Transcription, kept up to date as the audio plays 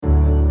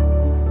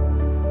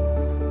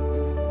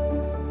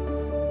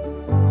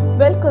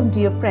welcome,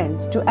 dear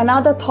friends, to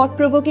another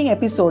thought-provoking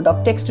episode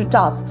of Text to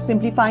Task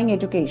Simplifying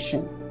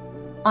Education.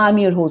 I'm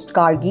your host,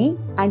 Gargi,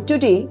 and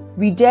today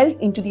we delve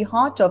into the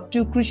heart of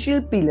two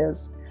crucial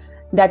pillars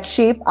that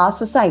shape our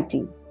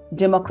society: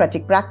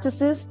 democratic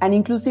practices and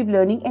inclusive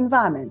learning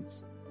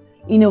environments.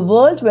 In a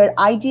world where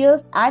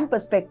ideas and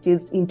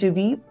perspectives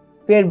interweave,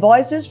 where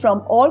voices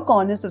from all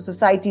corners of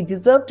society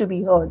deserve to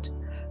be heard,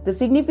 the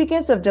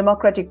significance of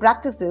democratic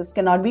practices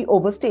cannot be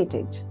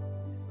overstated.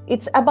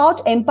 It's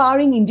about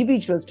empowering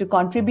individuals to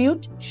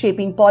contribute,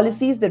 shaping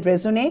policies that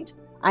resonate,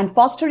 and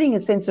fostering a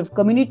sense of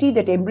community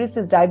that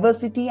embraces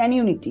diversity and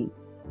unity.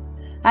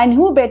 And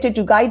who better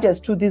to guide us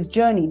through this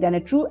journey than a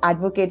true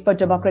advocate for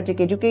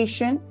democratic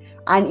education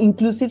and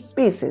inclusive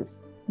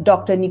spaces,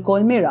 Dr.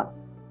 Nicole Mira.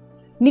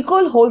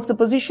 Nicole holds the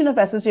position of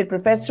Associate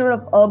Professor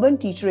of Urban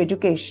Teacher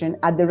Education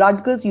at the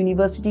Rutgers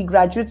University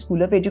Graduate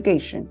School of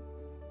Education.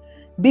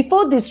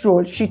 Before this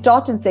role, she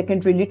taught in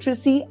secondary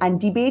literacy and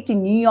debate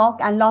in New York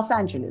and Los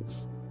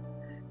Angeles.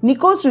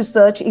 Nicole's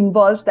research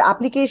involves the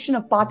application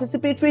of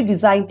participatory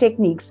design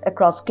techniques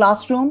across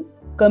classroom,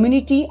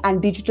 community,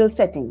 and digital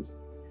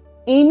settings,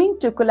 aiming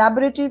to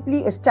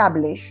collaboratively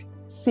establish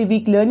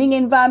civic learning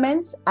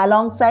environments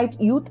alongside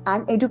youth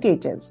and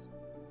educators.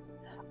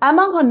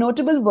 Among her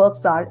notable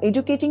works are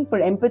Educating for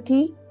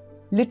Empathy,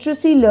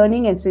 Literacy,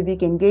 Learning, and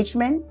Civic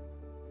Engagement,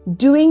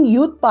 Doing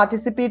Youth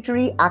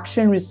Participatory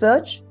Action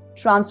Research,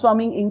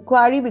 Transforming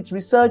Inquiry with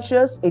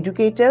Researchers,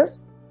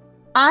 Educators,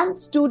 and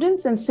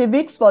Students and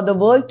Civics for the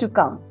World to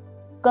Come,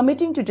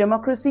 Committing to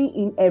Democracy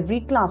in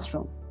Every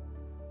Classroom.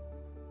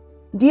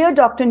 Dear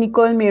Dr.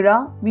 Nicole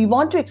Mira, we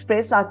want to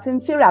express our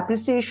sincere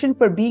appreciation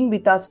for being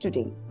with us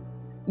today.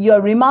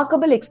 Your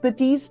remarkable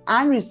expertise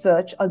and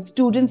research on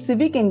student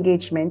civic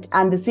engagement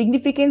and the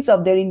significance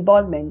of their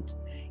involvement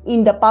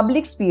in the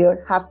public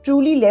sphere have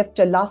truly left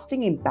a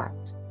lasting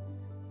impact.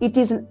 It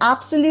is an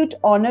absolute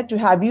honor to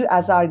have you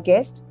as our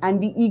guest, and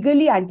we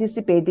eagerly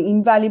anticipate the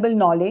invaluable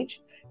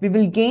knowledge we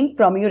will gain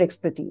from your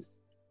expertise.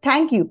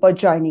 Thank you for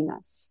joining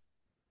us.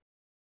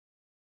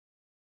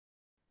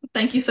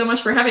 Thank you so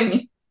much for having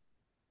me.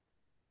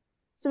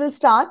 So we'll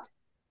start.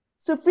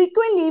 So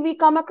frequently we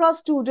come across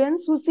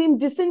students who seem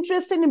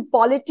disinterested in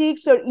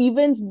politics or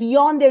events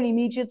beyond their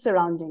immediate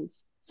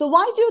surroundings. So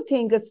why do you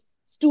think a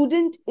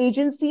student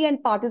agency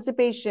and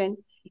participation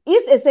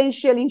is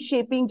essential in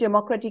shaping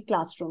democratic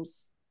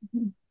classrooms?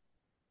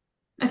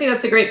 I think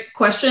that's a great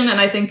question.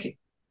 And I think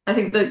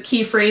the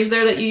key phrase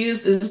there that you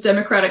used is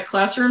democratic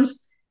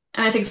classrooms.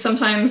 And I think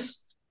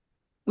sometimes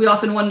we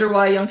often wonder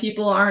why young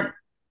people aren't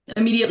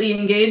immediately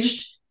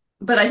engaged.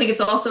 But I think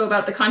it's also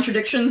about the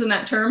contradictions in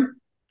that term.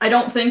 I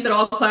don't think that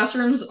all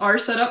classrooms are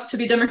set up to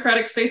be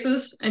democratic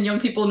spaces, and young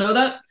people know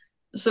that.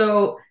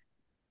 So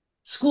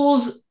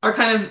schools are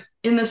kind of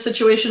in this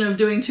situation of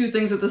doing two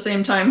things at the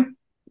same time.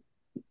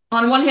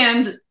 On one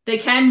hand, they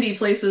can be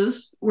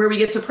places where we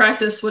get to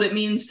practice what it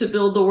means to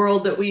build the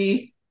world that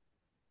we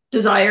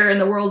desire and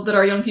the world that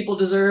our young people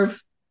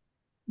deserve.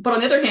 But on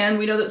the other hand,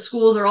 we know that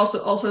schools are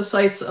also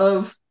sites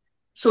of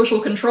social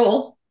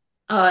control,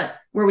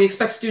 where we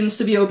expect students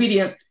to be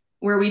obedient,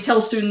 where we tell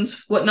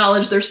students what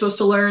knowledge they're supposed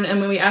to learn, and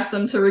when we ask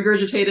them to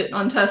regurgitate it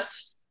on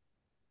tests.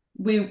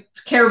 We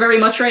care very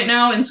much right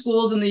now in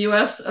schools in the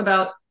US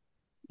about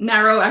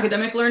narrow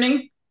academic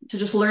learning, to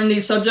just learn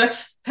these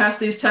subjects, pass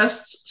these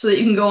tests so that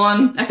you can go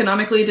on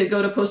economically to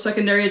go to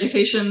post-secondary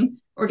education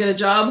or get a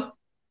job.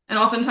 And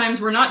oftentimes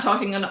we're not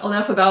talking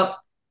enough about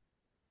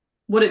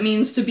what it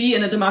means to be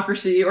in a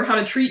democracy or how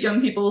to treat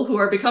young people who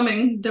are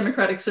becoming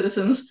democratic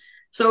citizens.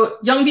 So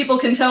young people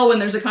can tell when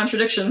there's a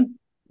contradiction.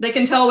 They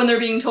can tell when they're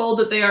being told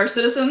that they are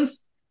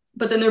citizens,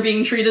 but then they're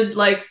being treated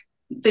like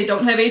they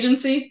don't have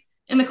agency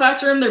in the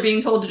classroom. They're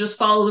being told to just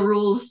follow the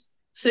rules,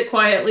 sit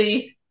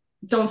quietly,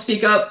 don't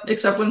speak up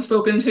except when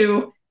spoken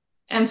to.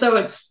 And so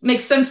it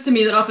makes sense to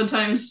me that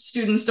oftentimes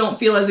students don't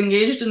feel as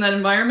engaged in that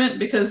environment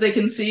because they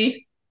can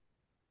see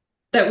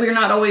that we're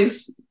not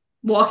always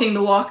walking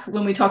the walk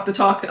when we talk the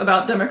talk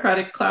about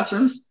democratic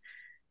classrooms.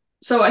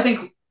 So I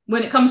think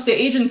when it comes to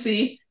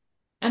agency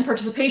and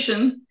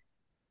participation,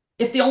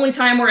 if the only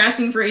time we're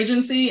asking for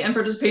agency and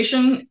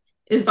participation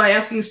is by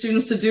asking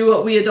students to do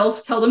what we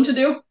adults tell them to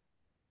do,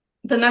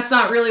 then that's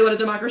not really what a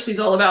democracy is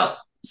all about.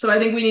 So I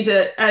think we need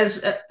to,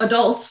 as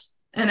adults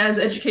and as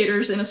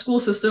educators in a school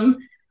system,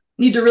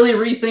 need to really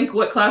rethink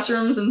what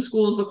classrooms and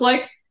schools look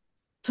like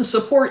to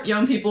support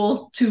young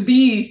people to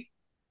be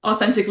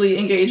authentically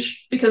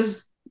engaged.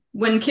 Because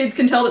when kids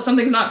can tell that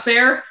something's not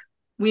fair,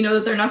 we know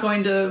that they're not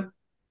going to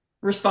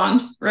respond,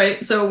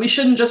 right? So we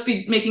shouldn't just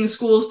be making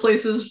schools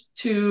places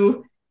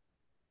to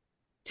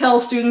tell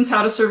students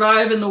how to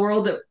survive in the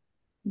world that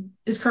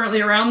is currently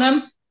around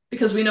them,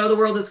 because we know the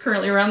world that's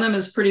currently around them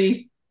is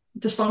pretty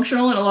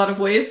dysfunctional in a lot of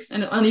ways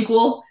and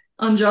unequal,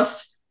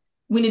 unjust.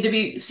 We need to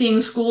be seeing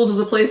schools as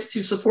a place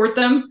to support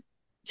them,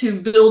 to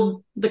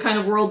build the kind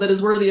of world that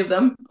is worthy of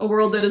them, a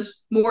world that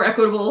is more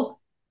equitable,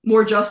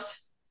 more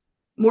just,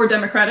 more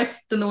democratic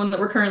than the one that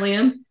we're currently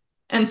in.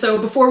 And so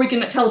before we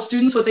can tell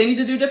students what they need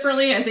to do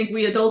differently, I think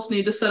we adults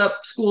need to set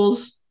up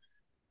schools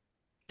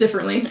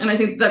differently. And I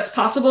think that's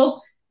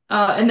possible.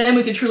 And then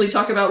we could truly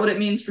talk about what it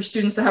means for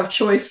students to have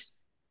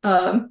choice,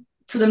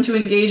 for them to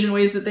engage in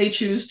ways that they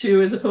choose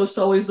to, as opposed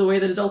to always the way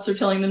that adults are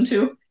telling them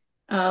to.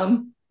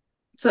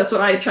 So that's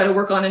what I try to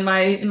work on in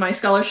my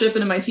scholarship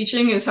and in my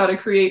teaching, is how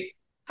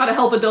to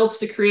help adults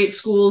to create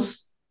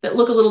schools that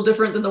look a little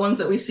different than the ones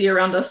that we see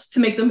around us, to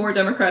make them more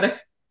democratic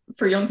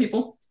for young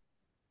people.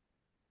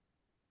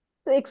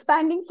 So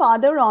expanding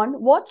further on,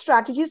 what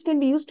strategies can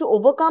be used to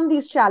overcome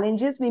these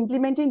challenges in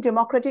implementing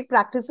democratic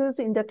practices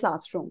in the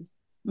classroom?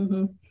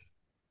 Mm-hmm.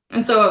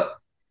 And so,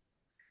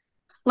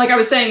 like I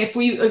was saying, if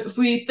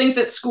we think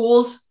that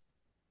schools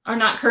are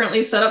not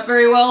currently set up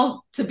very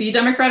well to be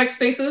democratic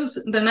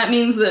spaces, then that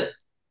means that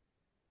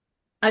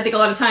I think a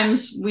lot of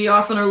times we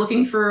often are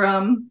looking for,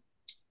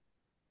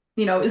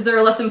 is there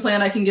a lesson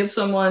plan I can give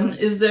someone?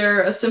 Is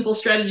there a simple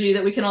strategy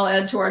that we can all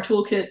add to our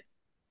toolkit?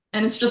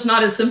 And it's just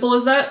not as simple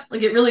as that.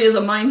 Like, it really is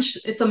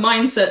it's a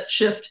mindset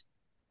shift.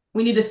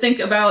 We need to think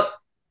about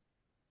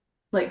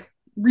like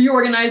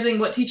reorganizing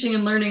what teaching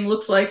and learning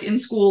looks like in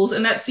schools.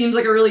 And that seems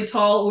like a really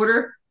tall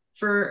order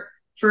for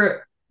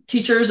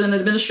teachers and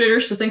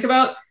administrators to think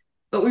about.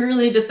 But we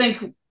really need to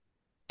think,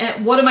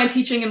 at what am I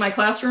teaching in my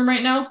classroom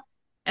right now?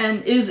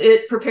 And is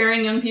it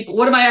preparing young people?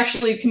 What am I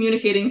actually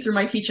communicating through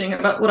my teaching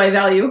about what I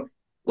value?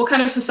 What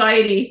kind of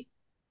society,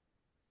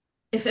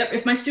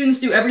 if my students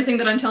do everything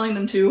that I'm telling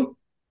them to,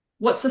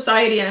 what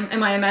society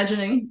am I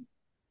imagining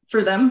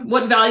for them?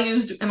 What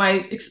values am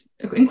I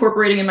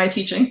incorporating in my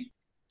teaching?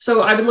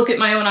 So I would look at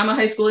my own, I'm a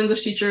high school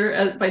English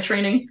teacher by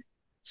training.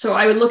 So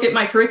I would look at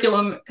my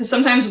curriculum, because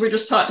sometimes we're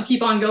just taught to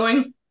keep on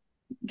going,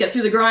 get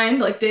through the grind,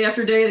 like day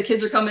after day, the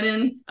kids are coming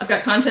in, I've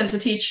got content to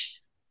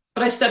teach.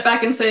 But I step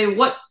back and say,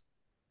 what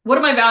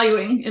am I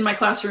valuing in my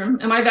classroom?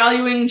 Am I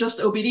valuing just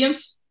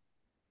obedience?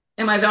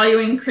 Am I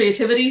valuing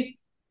creativity?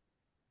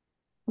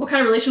 What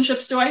kind of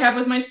relationships do I have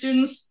with my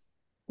students?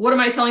 What am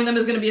I telling them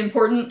is going to be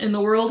important in the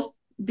world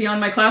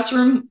beyond my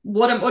classroom?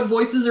 What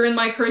voices are in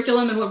my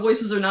curriculum and what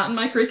voices are not in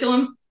my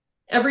curriculum?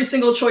 Every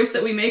single choice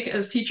that we make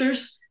as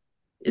teachers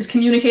is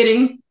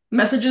communicating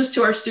messages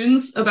to our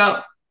students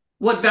about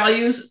what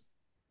values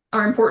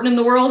are important in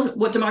the world,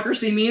 what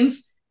democracy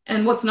means,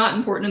 and what's not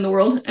important in the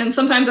world. And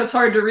sometimes that's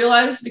hard to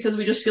realize because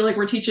we just feel like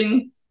we're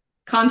teaching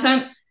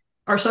content,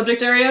 our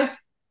subject area,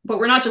 but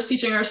we're not just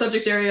teaching our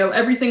subject area.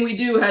 Everything we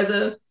do has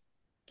a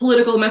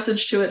political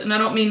message to it. And I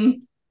don't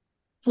mean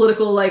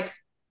political like,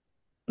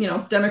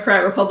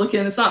 Democrat,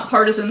 Republican. It's not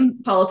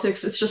partisan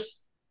politics. It's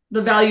just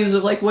the values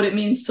of like what it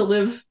means to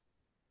live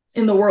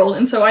in the world.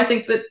 And so I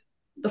think that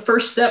the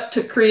first step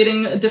to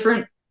creating a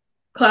different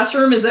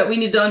classroom is that we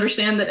need to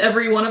understand that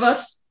every one of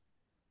us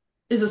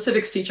is a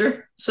civics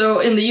teacher. So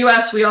in the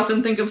US, we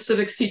often think of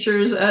civics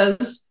teachers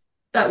as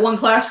that one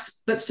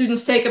class that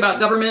students take about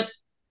government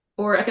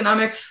or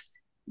economics,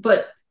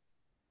 but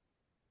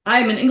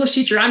I'm an English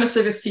teacher, I'm a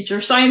civics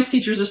teacher, science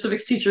teachers are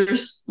civics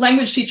teachers,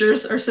 language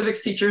teachers are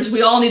civics teachers.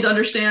 We all need to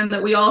understand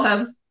that we all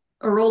have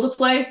a role to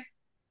play.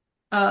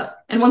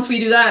 And once we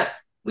do that,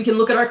 we can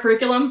look at our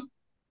curriculum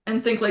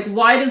and think like,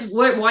 why does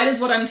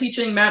what I'm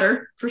teaching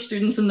matter for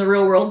students in the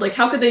real world? Like,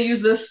 how could they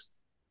use this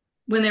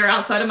when they're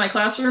outside of my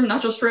classroom,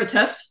 not just for a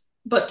test,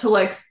 but to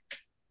like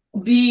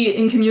be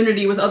in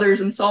community with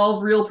others and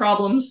solve real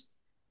problems?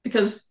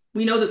 Because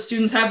we know that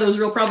students have those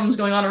real problems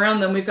going on around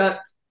them. We've got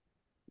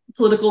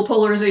political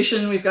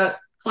polarization, we've got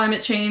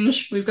climate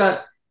change, we've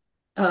got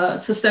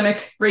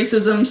systemic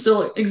racism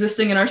still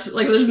existing in our,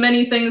 like, there's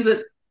many things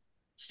that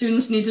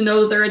students need to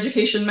know that their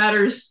education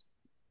matters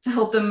to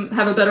help them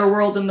have a better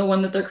world than the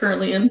one that they're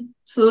currently in.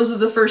 So those are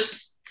the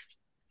first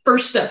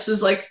steps,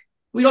 is like,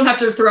 we don't have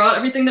to throw out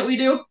everything that we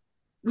do.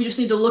 We just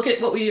need to look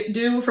at what we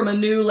do from a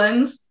new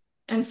lens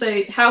and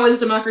say, how is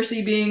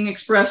democracy being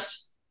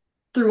expressed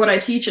through what I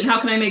teach, and how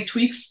can I make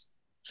tweaks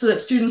so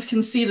that students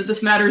can see that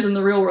this matters in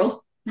the real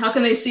world? How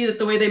can they see that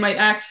the way they might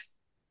act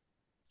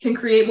can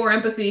create more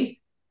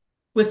empathy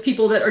with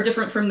people that are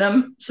different from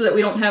them, so that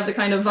we don't have the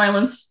kind of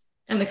violence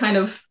and the kind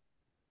of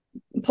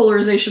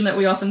polarization that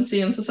we often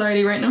see in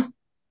society right now?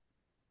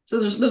 So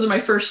those are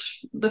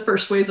the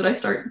first ways that I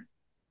start.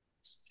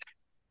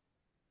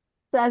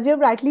 So as you've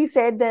rightly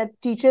said,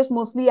 that teachers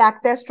mostly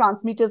act as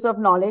transmitters of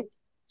knowledge.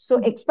 So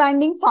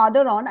expanding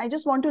further on, I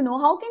just want to know,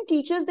 how can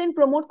teachers then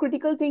promote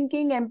critical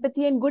thinking,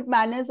 empathy, and good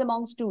manners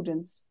among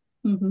students?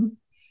 Mm-hmm.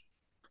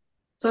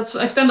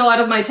 So I spend a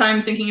lot of my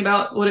time thinking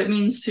about what it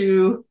means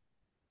to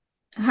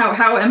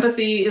how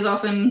empathy is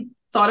often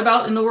thought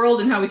about in the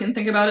world and how we can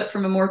think about it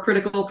from a more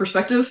critical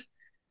perspective.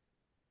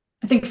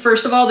 I think,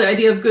 first of all, the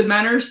idea of good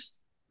manners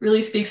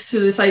really speaks to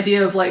this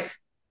idea of like,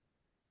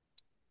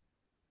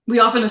 we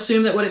often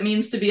assume that what it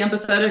means to be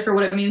empathetic or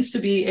what it means to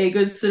be a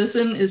good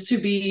citizen is to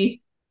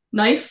be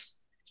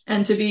nice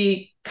and to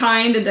be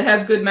kind and to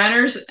have good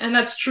manners. And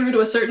that's true to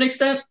a certain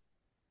extent,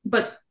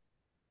 but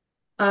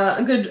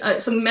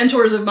some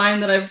mentors of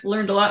mine that I've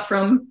learned a lot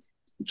from,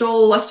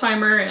 Joel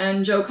Westheimer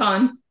and Joe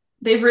Kahn,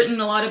 they've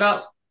written a lot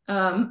about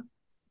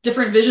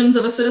different visions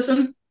of a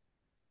citizen.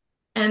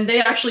 And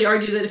they actually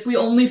argue that if we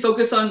only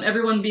focus on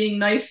everyone being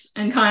nice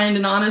and kind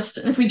and honest,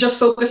 and if we just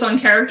focus on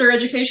character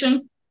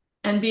education,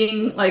 and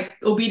being like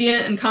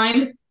obedient and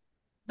kind,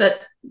 that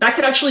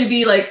could actually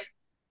be like,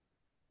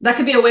 that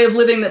could be a way of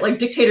living that like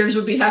dictators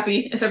would be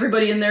happy if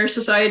everybody in their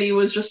society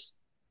was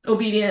just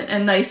obedient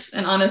and nice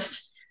and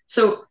honest.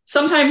 So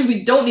sometimes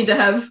we don't need to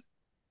have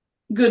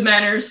good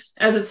manners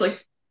as it's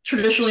like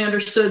traditionally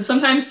understood.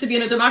 Sometimes to be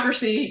in a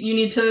democracy, you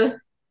need to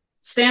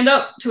stand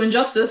up to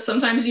injustice.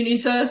 Sometimes you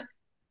need to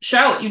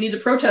shout, you need to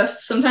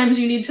protest. Sometimes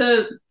you need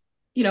to,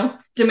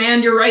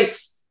 demand your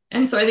rights.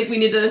 And so I think we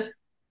need to,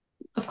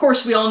 of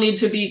course, we all need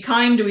to be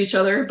kind to each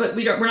other, but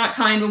we're not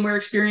kind when we're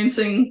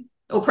experiencing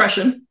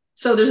oppression.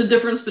 So there's a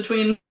difference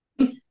between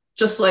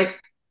just like,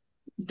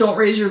 don't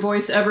raise your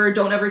voice ever,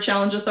 don't ever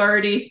challenge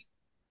authority.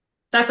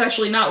 That's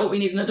actually not what we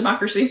need in a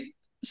democracy.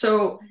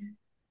 So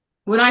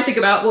when I think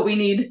about what we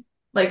need,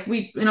 like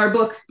in our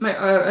book, I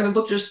have a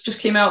book just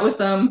came out with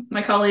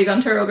my colleague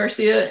Antero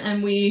Garcia,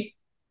 and we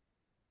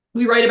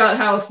write about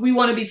how if we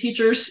want to be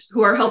teachers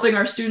who are helping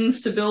our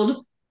students to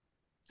build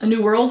a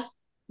new world,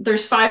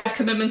 there's 5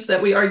 commitments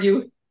that we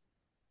argue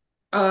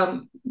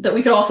that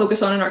we could all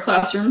focus on in our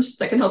classrooms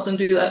that can help them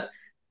do that.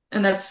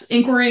 And that's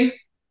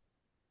inquiry,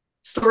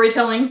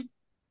 storytelling,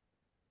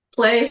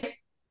 play,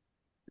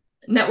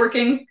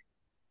 networking,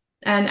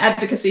 and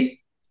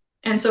advocacy.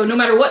 And so no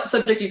matter what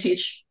subject you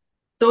teach,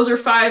 those are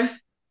 5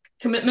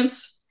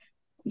 commitments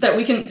that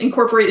we can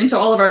incorporate into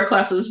all of our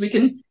classes. We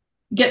can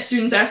get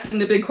students asking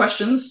the big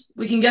questions.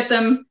 We can get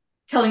them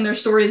telling their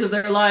stories of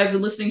their lives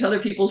and listening to other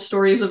people's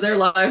stories of their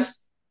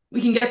lives.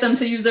 We can get them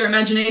to use their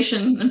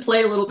imagination and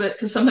play a little bit,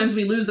 because sometimes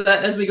we lose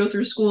that as we go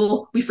through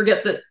school. We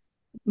forget that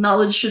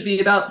knowledge should be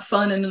about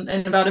fun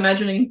and about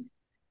imagining.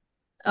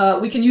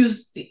 We can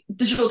use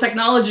digital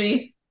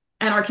technology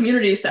and our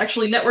communities to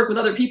actually network with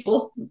other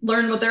people,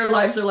 learn what their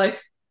lives are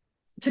like,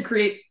 to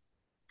create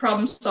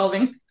problem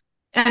solving.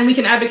 And we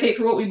can advocate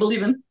for what we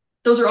believe in.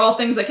 Those are all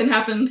things that can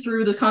happen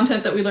through the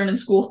content that we learn in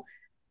school.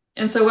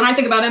 And so when I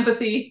think about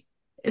empathy,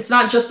 it's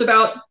not just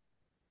about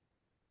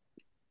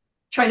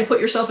trying to put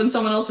yourself in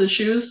someone else's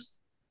shoes.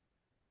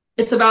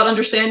 It's about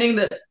understanding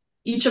that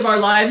each of our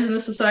lives in the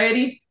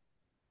society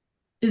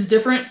is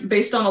different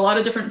based on a lot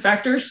of different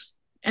factors,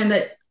 and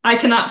that I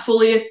cannot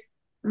fully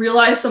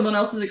realize someone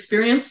else's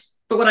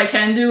experience. But what I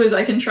can do is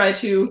I can try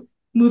to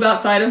move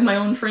outside of my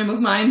own frame of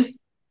mind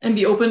and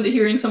be open to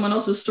hearing someone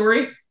else's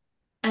story,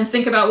 and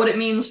think about what it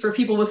means for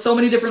people with so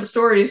many different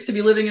stories to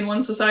be living in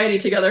one society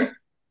together,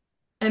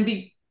 and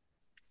be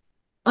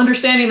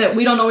understanding that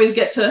we don't always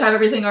get to have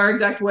everything our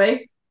exact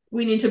way.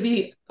 We need to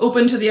be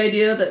open to the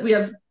idea that we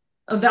have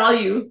a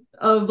value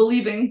of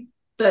believing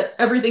that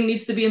everything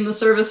needs to be in the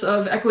service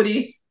of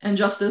equity and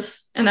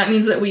justice. And that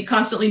means that we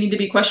constantly need to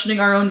be questioning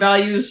our own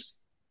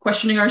values,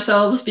 questioning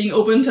ourselves, being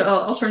open to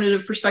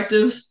alternative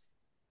perspectives.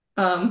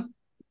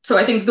 So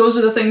I think those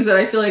are the things that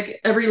I feel like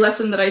every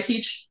lesson that I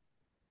teach,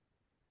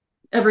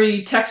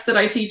 every text that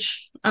I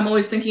teach, I'm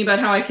always thinking about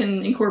how I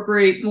can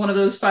incorporate one of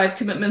those 5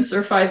 commitments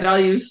or 5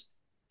 values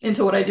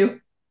into what I do.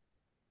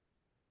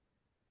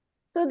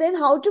 So then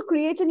how to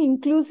create an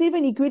inclusive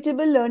and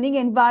equitable learning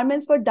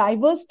environments for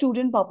diverse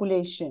student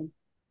population?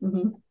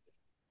 Mm-hmm.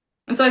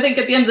 And so I think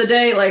at the end of the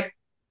day, like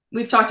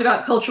we've talked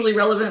about culturally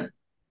relevant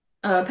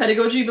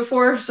pedagogy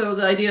before. So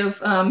the idea of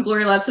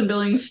Gloria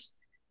Ladson-Billings,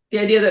 the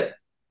idea that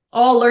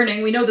all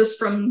learning, we know this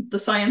from the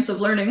science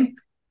of learning,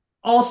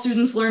 all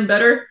students learn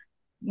better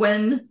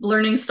when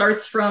learning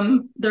starts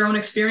from their own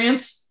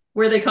experience,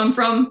 where they come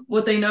from,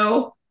 what they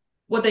know,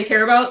 what they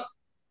care about.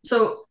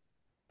 So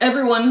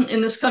everyone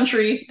in this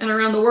country and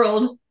around the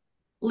world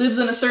lives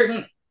in a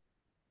certain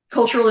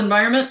cultural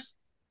environment,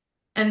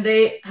 and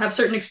they have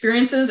certain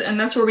experiences, and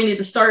that's where we need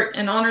to start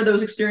and honor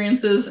those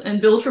experiences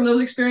and build from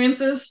those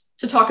experiences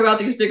to talk about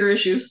these bigger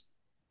issues.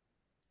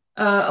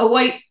 I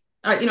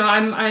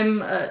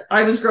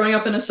was growing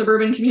up in a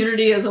suburban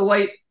community as a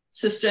white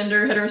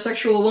cisgender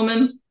heterosexual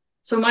woman.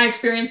 So my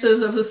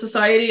experiences of the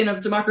society and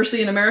of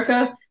democracy in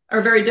America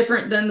are very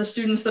different than the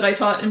students that I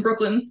taught in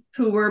Brooklyn,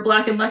 who were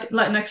Black and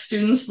Latinx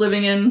students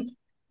living in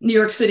New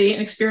York City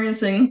and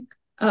experiencing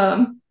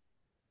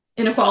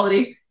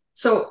inequality.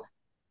 So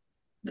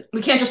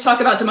we can't just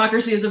talk about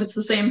democracy as if it's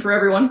the same for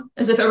everyone,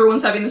 as if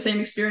everyone's having the same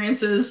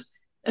experiences,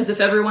 as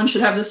if everyone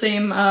should have the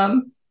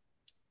same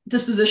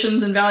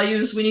dispositions and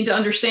values. We need to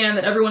understand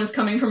that everyone is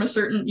coming from a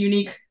certain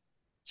unique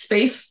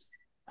space.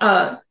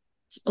 A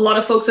lot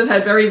of folks have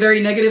had very, very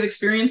negative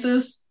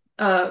experiences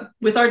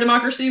with our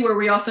democracy, where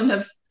we often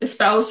have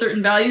espoused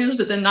certain values,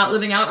 but then not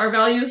living out our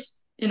values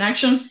in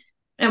action.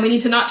 And we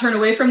need to not turn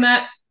away from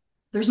that.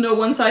 There's no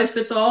one size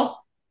fits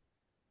all.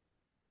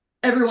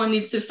 Everyone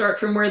needs to start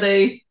from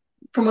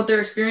what their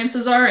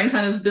experiences are and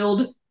kind of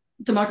build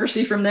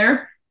democracy from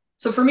there.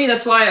 So for me,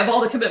 that's why of all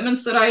the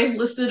commitments that I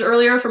listed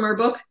earlier from our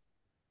book,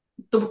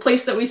 the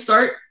place that we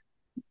start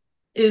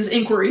is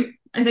inquiry.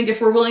 I think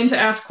if we're willing to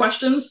ask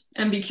questions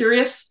and be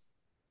curious,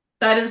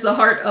 that is the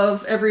heart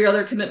of every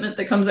other commitment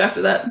that comes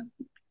after that.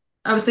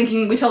 I was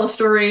thinking, we tell a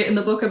story in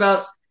the book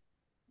about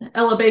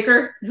Ella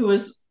Baker,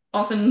 she's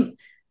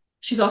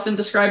often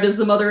described as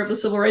the mother of the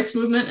civil rights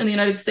movement in the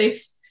United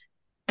States.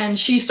 And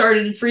she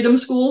started freedom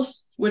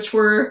schools, which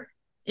were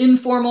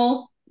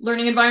informal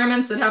learning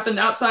environments that happened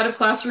outside of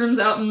classrooms,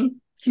 out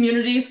in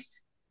communities,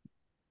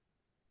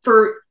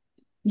 for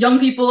young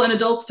people and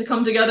adults to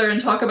come together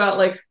and talk about,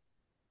 like,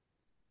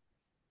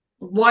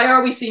 why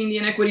are we seeing the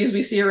inequities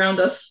we see around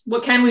us?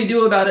 What can we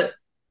do about it?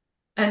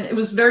 And it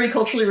was very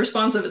culturally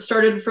responsive. It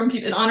started from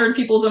it honored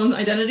people's own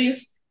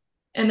identities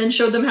and then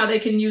showed them how they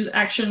can use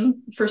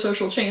action for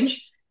social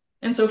change.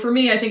 And so for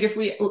me, I think if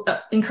we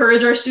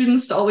encourage our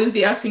students to always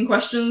be asking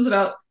questions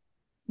about,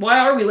 why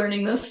are we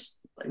learning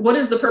this? What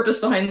is the purpose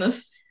behind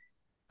this?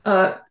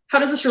 How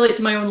does this relate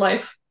to my own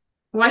life?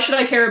 Why should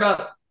I care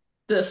about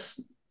this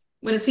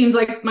when it seems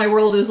like my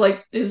world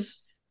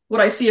is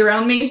what I see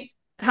around me?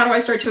 How do I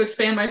start to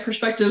expand my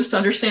perspectives to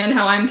understand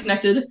how I'm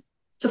connected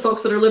to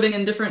folks that are living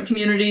in different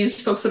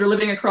communities, folks that are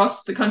living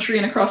across the country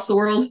and across the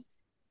world?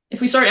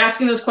 If we start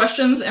asking those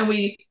questions and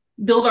we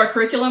build our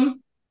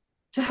curriculum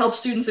to help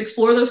students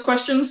explore those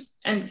questions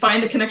and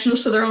find the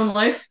connections to their own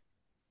life,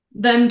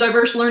 then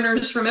diverse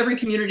learners from every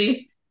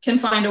community can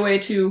find a way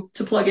to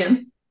plug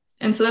in.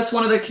 And so that's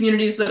one of the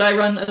communities that I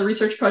run, the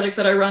research project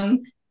that I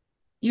run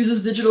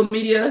uses digital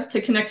media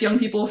to connect young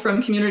people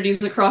from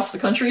communities across the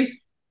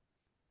country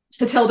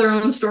to tell their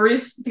own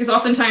stories, because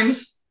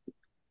oftentimes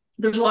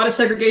there's a lot of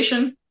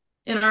segregation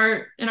in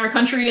our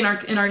country, in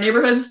our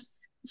neighborhoods.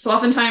 So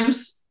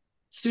oftentimes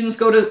students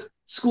go to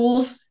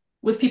schools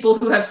with people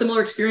who have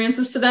similar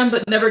experiences to them,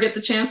 but never get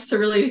the chance to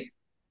really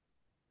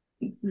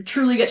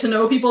truly get to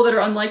know people that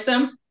are unlike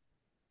them.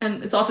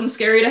 And it's often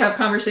scary to have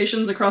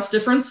conversations across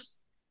difference.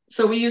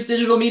 So we use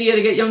digital media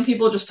to get young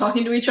people just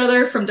talking to each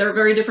other from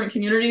very different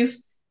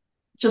communities,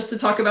 just to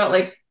talk about,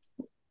 like,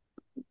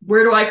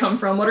 where do I come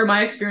from? What are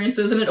my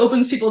experiences? And it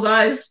opens people's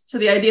eyes to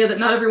the idea that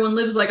not everyone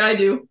lives like I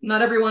do.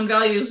 Not everyone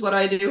values what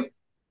I do,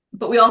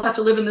 but we all have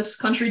to live in this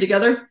country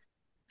together.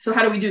 So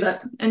how do we do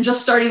that? And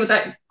just starting with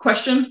that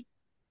question,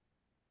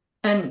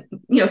 and,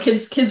 you know,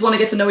 kids want to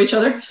get to know each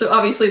other. So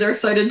obviously they're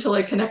excited to,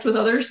 like, connect with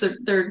others.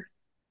 They're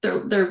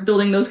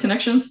building those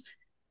connections.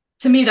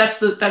 To me, that's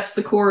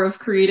the core of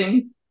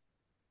creating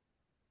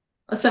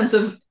a sense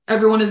of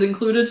everyone is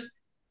included,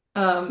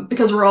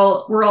 because we're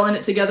all in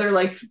it together,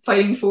 like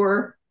fighting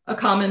for a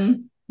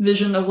common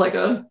vision of, like,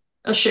 a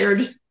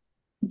shared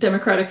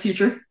democratic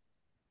future.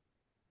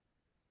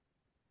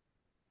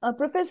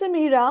 Professor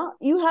Mira,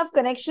 you have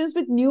connections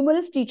with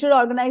numerous teacher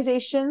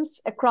organizations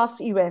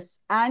across US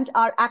and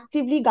are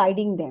actively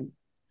guiding them.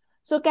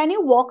 So can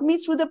you walk me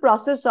through the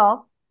process of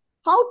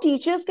how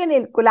teachers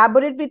can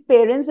collaborate with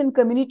parents and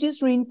communities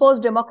to reinforce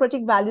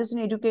democratic values in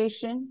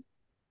education?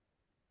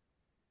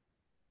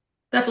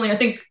 Definitely. I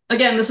think,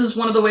 again, this is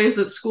one of the ways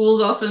that schools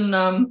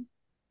often,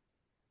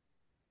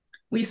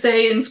 we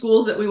say in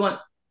schools that we want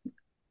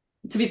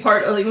to be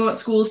we want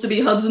schools to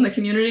be hubs in the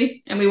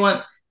community, and we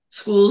want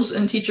schools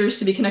and teachers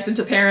to be connected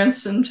to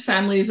parents and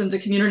families and to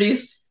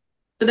communities.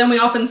 But then we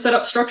often set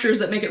up structures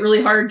that make it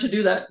really hard to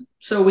do that.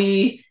 So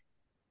we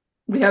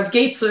have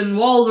gates and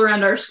walls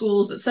around our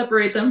schools that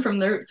separate them from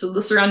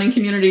the surrounding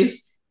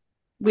communities.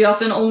 We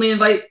often only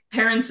invite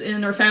parents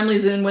in or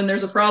families in when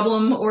there's a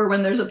problem or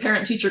when there's a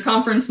parent-teacher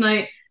conference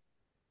night.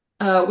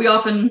 We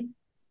often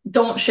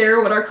don't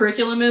share what our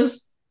curriculum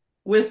is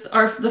with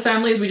the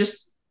families. We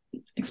just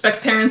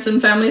expect parents and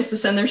families to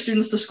send their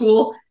students to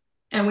school,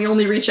 and we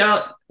only reach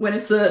out when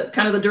it's the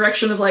kind of the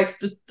direction of, like,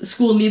 the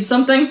school needs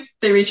something.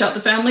 They reach out to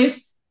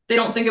families. They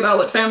don't think about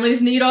what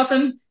families need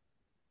often.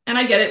 And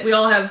I get it.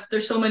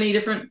 There's so many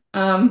different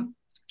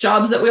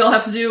jobs that we all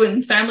have to do,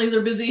 and families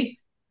are busy,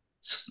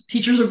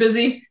 teachers are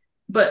busy,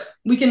 but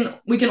we can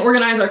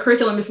organize our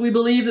curriculum. If we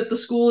believe that the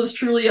school is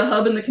truly a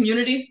hub in the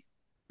community,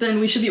 then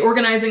we should be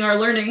organizing our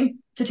learning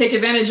to take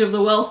advantage of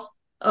the wealth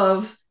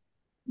of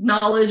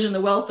knowledge and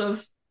the wealth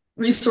of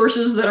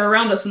resources that are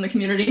around us in the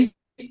community.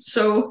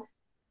 So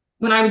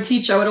when I would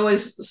teach, I would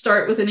always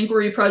start with an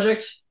inquiry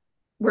project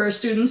where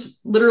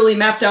students literally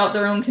mapped out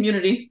their own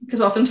community,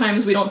 because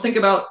oftentimes we don't think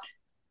about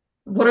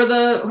what are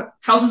the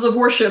houses of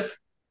worship,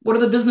 what are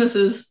the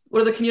businesses,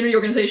 what are the community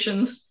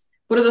organizations,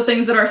 what are the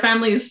things that our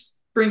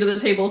families bring to the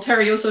table.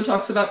 Terry Oso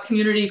talks about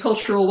community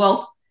cultural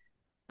wealth.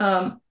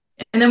 And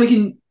then we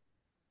can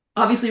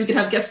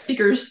have guest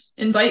speakers,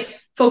 invite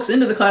folks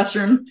into the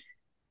classroom,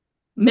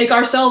 make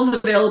ourselves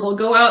available,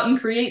 go out and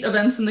create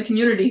events in the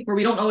community where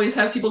we don't always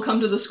have people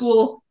come to the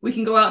school. We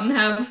can go out and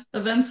have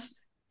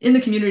events in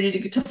the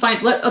community to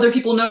let other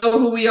people know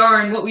who we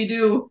are and what we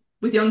do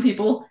with young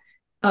people.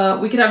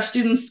 We could have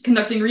students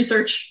conducting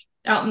research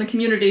out in the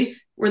community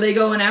where they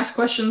go and ask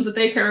questions that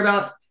they care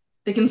about.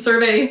 They can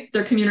survey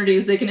their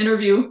communities. They can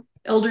interview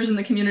elders in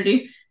the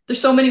community.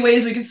 There's so many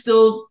ways we could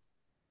still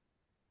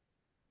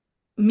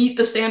meet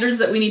the standards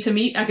that we need to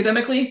meet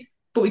academically,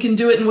 but we can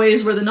do it in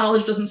ways where the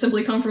knowledge doesn't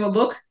simply come from a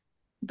book.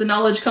 The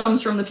knowledge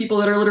comes from the people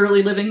that are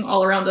literally living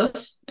all around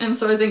us. And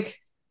so I think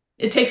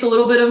it takes a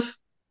little bit of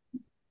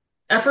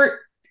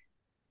effort.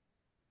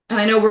 And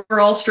I know we're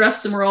all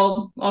stressed and we're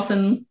all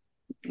often,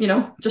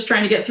 just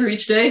trying to get through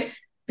each day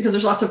because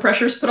there's lots of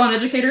pressures put on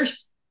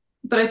educators.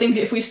 But I think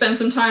if we spend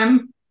some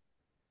time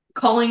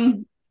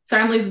calling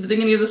families at the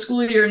beginning of the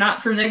school year,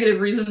 not for negative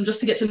reason, just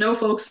to get to know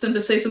folks and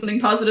to say something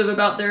positive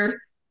about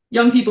their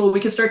young people. We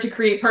can start to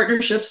create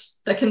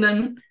partnerships that can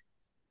then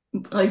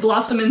like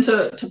blossom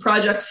into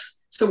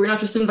projects. So we're not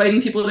just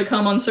inviting people to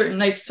come on certain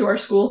nights to our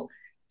school.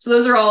 So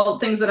those are all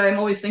things that I'm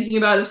always thinking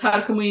about, is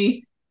how can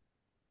we,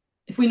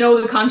 if we know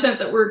the content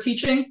that we're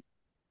teaching,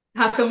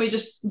 how can we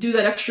just do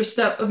that extra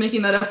step of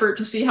making that effort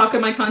to see how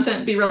can my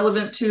content be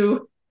relevant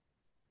to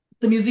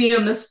the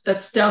museum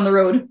that's down the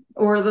road,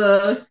 or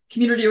the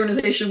community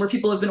organization where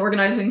people have been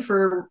organizing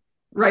for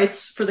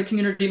rights for the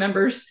community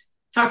members.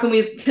 How can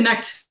we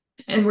connect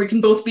and we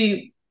can both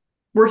be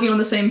working on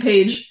the same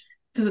page?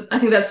 Because I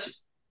think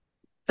that's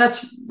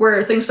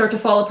where things start to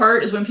fall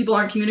apart, is when people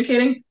aren't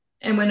communicating,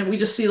 and when we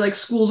just see like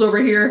schools over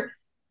here,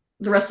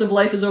 the rest of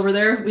life is over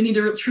there. We need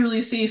to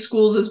truly see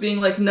schools as being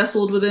like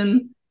nestled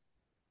within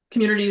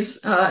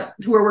communities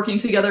who are working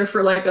together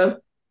for like a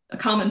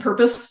common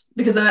purpose,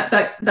 because then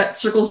that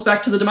circles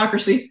back to the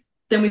democracy.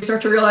 Then we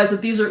start to realize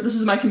that this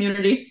is my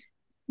community.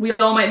 We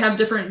all might have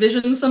different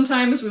visions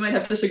sometimes. We might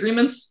have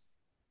disagreements.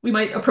 We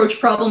might approach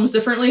problems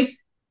differently.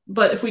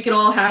 But if we can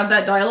all have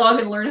that dialogue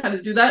and learn how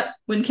to do that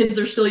when kids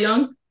are still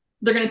young,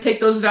 they're going to take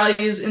those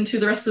values into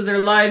the rest of their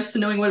lives, to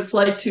knowing what it's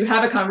like to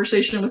have a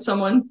conversation with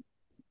someone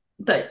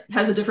that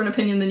has a different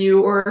opinion than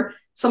you, or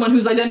someone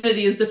whose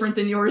identity is different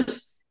than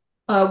yours.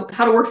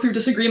 How to work through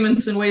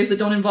disagreements in ways that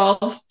don't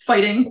involve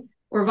fighting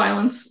or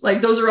violence.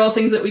 Like those are all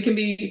things that we can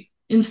be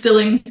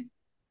instilling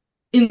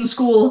in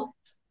school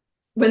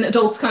when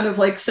adults kind of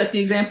like set the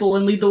example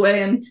and lead the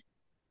way and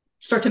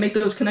start to make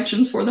those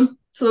connections for them.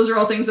 So those are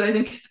all things that I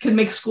think can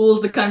make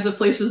schools the kinds of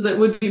places that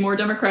would be more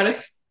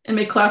democratic, and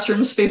make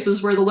classroom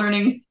spaces where the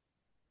learning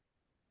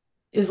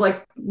is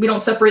like, we don't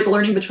separate the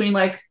learning between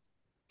like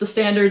the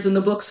standards and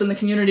the books and the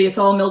community. It's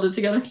all melded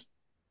together.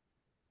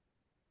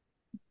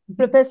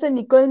 Professor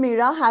Nicole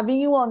Mehra, having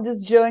you on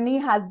this journey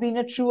has been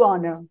a true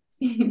honor.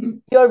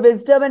 Your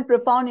wisdom and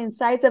profound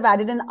insights have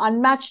added an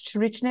unmatched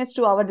richness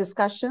to our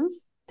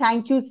discussions.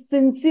 Thank you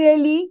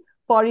sincerely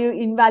for your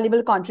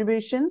invaluable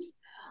contributions.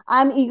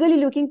 I'm eagerly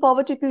looking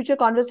forward to future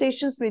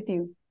conversations with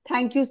you.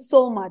 Thank you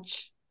so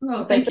much.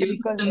 Oh, thank you.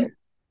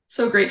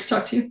 So great to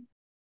talk to you.